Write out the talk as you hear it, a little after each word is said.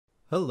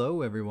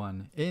Hello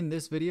everyone. In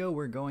this video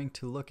we're going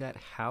to look at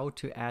how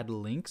to add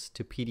links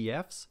to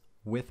PDFs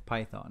with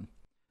Python.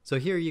 So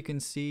here you can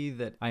see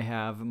that I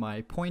have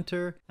my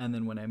pointer, and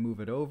then when I move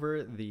it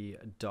over, the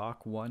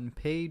doc1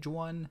 page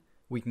 1,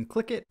 we can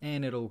click it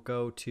and it'll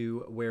go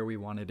to where we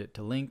wanted it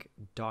to link,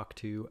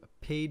 doc2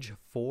 page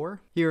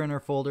 4. Here in our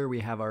folder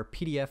we have our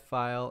PDF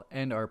file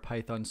and our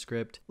Python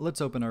script. Let's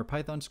open our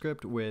Python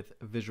script with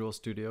Visual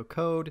Studio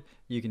Code.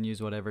 You can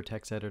use whatever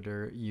text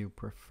editor you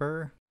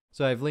prefer.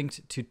 So I've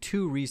linked to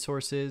two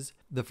resources.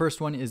 The first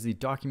one is the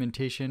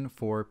documentation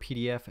for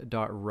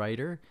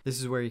pdf.writer. This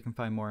is where you can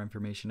find more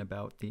information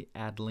about the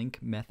add link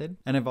method.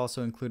 And I've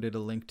also included a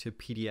link to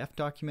PDF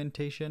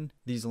documentation.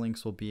 These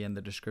links will be in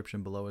the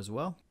description below as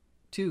well.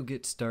 To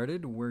get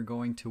started, we're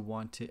going to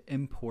want to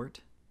import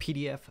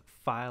PDF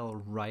file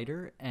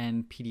writer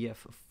and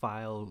PDF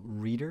file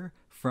reader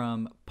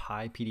from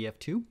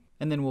PyPDF2.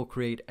 And then we'll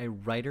create a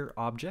writer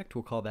object.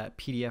 We'll call that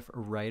PDF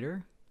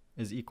writer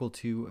is equal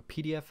to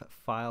PDF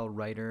file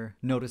writer.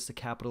 Notice the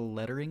capital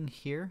lettering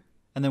here.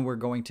 And then we're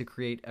going to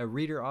create a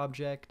reader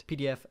object.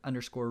 PDF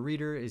underscore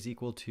reader is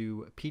equal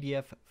to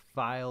PDF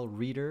file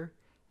reader.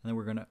 And then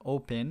we're going to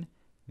open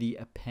the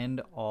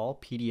append all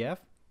PDF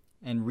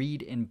and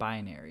read in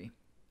binary.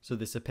 So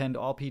this append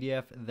all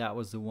PDF, that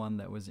was the one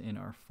that was in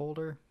our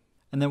folder.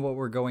 And then what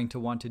we're going to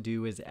want to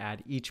do is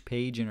add each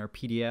page in our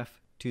PDF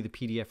to the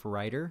PDF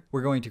writer.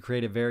 We're going to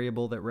create a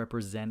variable that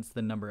represents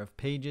the number of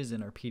pages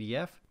in our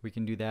PDF. We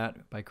can do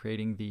that by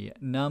creating the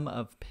num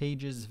of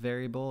pages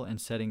variable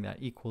and setting that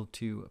equal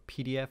to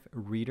PDF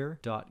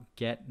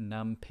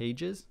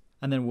reader.getNumPages.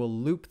 And then we'll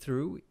loop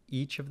through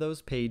each of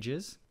those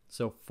pages.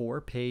 So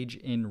for page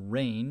in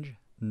range,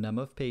 num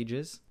of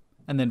pages.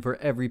 And then for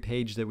every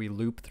page that we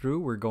loop through,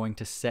 we're going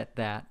to set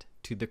that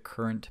to the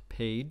current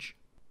page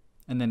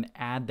and then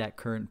add that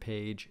current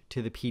page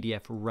to the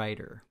PDF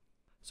writer.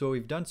 So what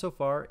we've done so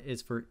far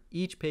is for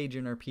each page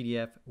in our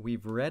PDF,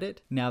 we've read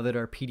it. Now that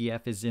our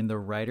PDF is in the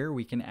writer,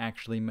 we can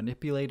actually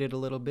manipulate it a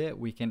little bit.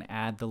 We can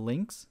add the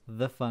links,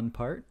 the fun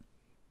part.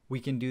 We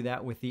can do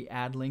that with the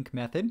add link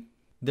method.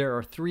 There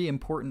are three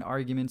important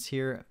arguments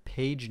here: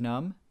 page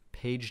num,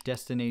 page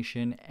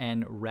destination,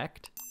 and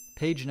rect.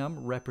 Page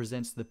num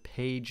represents the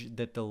page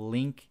that the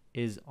link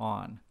is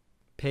on.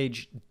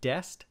 Page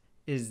dest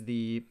is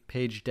the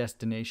page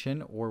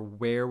destination, or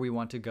where we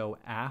want to go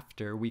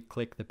after we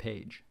click the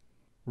page.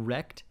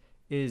 Rect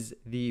is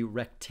the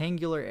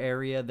rectangular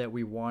area that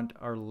we want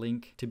our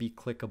link to be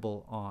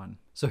clickable on.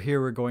 So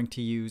here we're going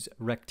to use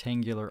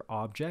rectangular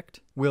object.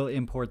 We'll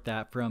import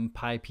that from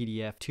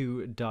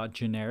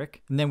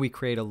pypdf2.generic, and then we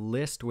create a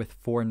list with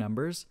 4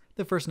 numbers.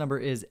 The first number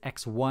is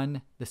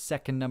x1, the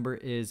second number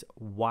is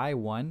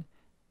y1,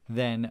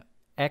 then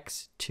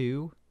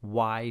x2,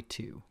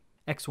 y2.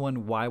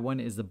 x1,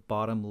 y1 is the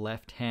bottom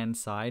left-hand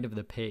side of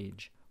the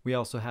page. We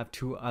also have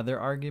 2 other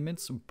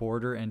arguments,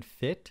 border and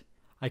fit.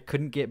 I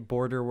couldn't get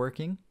border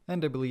working,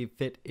 and I believe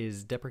fit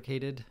is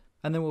deprecated.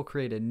 And then we'll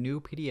create a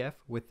new PDF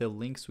with the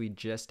links we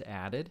just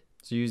added.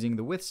 So using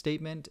the with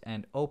statement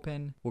and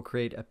open, we'll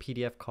create a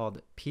PDF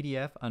called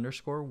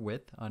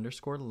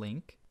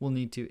pdf_with_link. We'll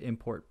need to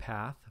import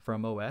path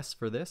from OS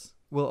for this.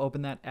 We'll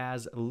open that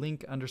as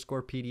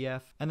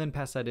link_pdf and then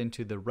pass that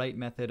into the write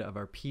method of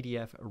our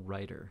PDF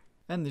writer.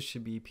 And this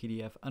should be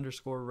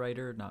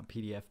PDF_writer, not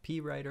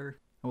PDFP writer.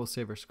 And we'll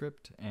save our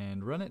script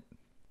and run it.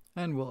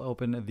 And we'll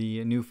open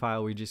the new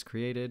file we just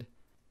created.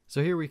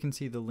 So here we can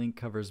see the link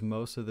covers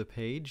most of the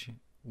page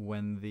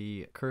when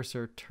the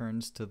cursor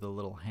turns to the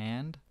little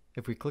hand.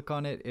 If we click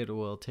on it, it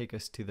will take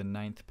us to the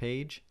 9th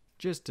page,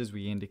 just as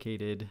we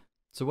indicated.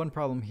 So one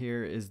problem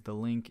here is the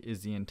link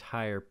is the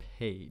entire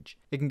page.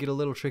 It can get a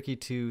little tricky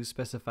to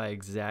specify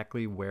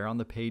exactly where on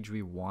the page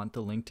we want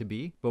the link to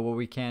be, but what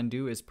we can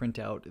do is print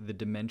out the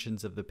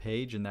dimensions of the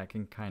page, and that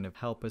can kind of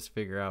help us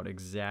figure out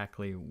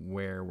exactly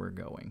where we're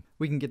going.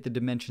 We can get the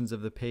dimensions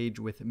of the page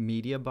with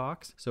media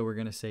box, so we're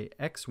going to say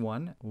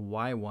x1,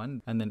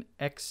 y1, and then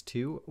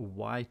x2,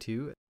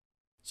 y2.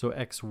 So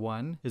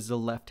x1 is the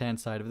left-hand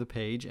side of the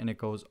page, and it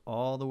goes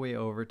all the way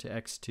over to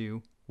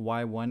x2.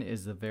 Y1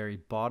 is the very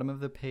bottom of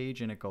the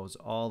page, and it goes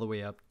all the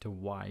way up to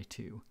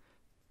Y2.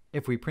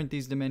 If we print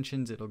these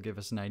dimensions, it'll give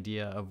us an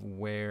idea of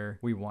where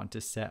we want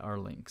to set our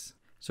links.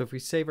 So if we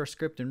save our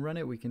script and run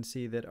it, we can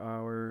see that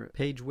our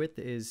page width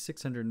is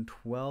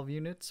 612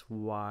 units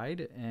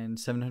wide and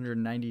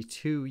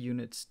 792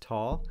 units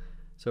tall.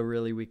 So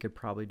really we could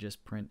probably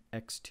just print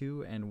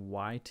x2 and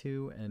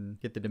y2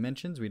 and get the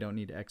dimensions. We don't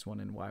need x1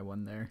 and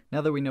y1 there.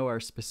 Now that we know our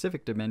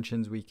specific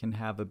dimensions, we can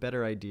have a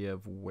better idea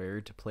of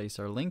where to place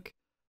our link.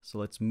 So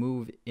let's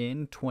move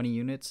in 20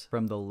 units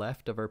from the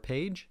left of our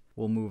page.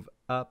 We'll move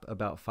up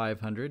about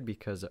 500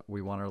 because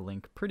we want our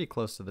link pretty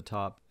close to the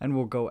top. And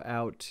we'll go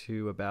out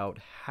to about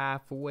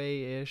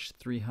halfway-ish,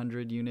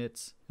 300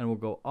 units. And we'll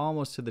go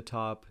almost to the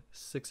top,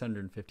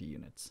 650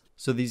 units.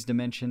 So these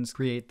dimensions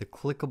create the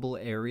clickable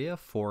area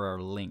for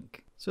our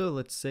link. So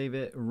let's save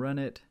it, run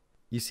it.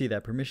 You see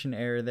that permission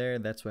error there?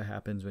 That's what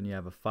happens when you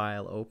have a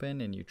file open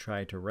and you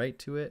try to write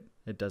to it.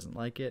 It doesn't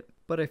like it.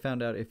 But I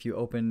found out if you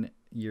open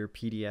your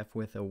PDF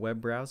with a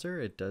web browser,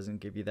 it doesn't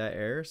give you that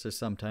error, so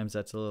sometimes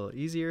that's a little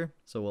easier.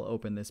 So we'll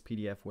open this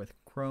PDF with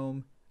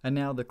Chrome. And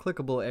now the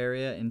clickable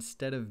area,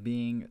 instead of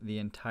being the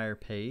entire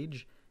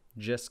page,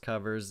 just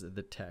covers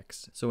the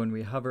text. So when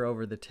we hover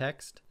over the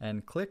text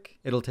and click,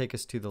 it'll take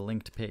us to the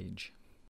linked page.